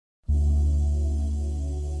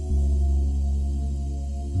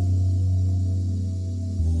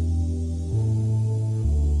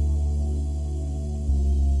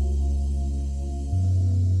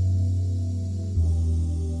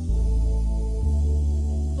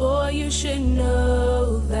you should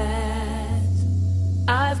know that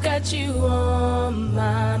I've got you on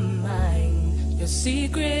my mind, your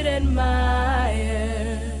secret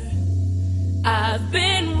admirer. I've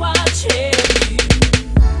been watching you.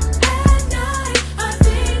 At night, I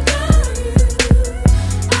think of you.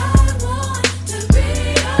 I want to be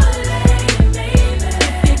your lady, baby.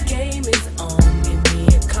 If your game is on, give me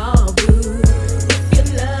a call, boo. If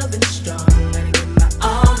you're loving strong, let me give my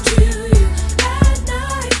all to you. At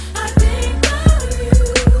night, I think of you.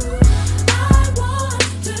 I want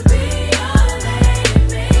to be your lady,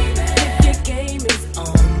 baby. If your game is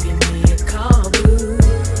on, give me a call, boo.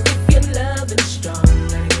 If you're loving strong,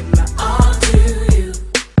 let me give my all to you.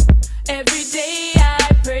 Every day I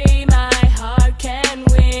pray my heart can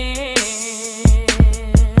win.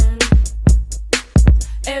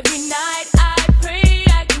 Every night I pray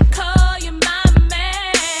I can call you my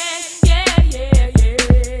man. Yeah, yeah,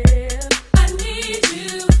 yeah. I need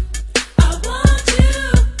you, I want you,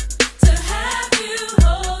 to have you,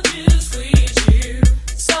 hold you, squeeze you.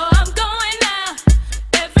 So I'm going out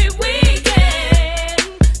every weekend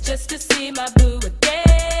just to see my boo again.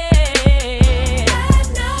 At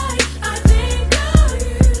night I think of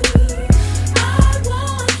you. I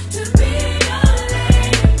want to be your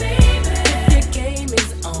lady, baby. If your game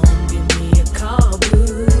is on, give me a call,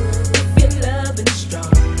 boo. If you're loving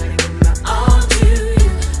strong, let me give my all to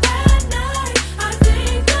you. At night I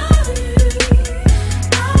think of you.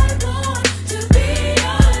 I want to be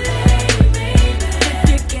your lady, baby. If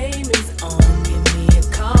your game is on, give me a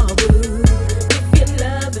call, boo. If you're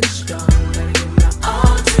loving strong, let me give my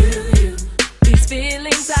all to you. These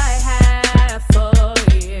feelings I have for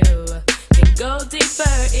you can go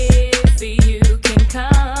deeper if you can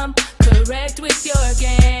come correct with your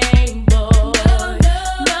game, boy.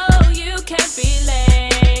 No, you can't be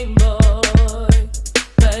lame, boy.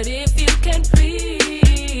 But if you can please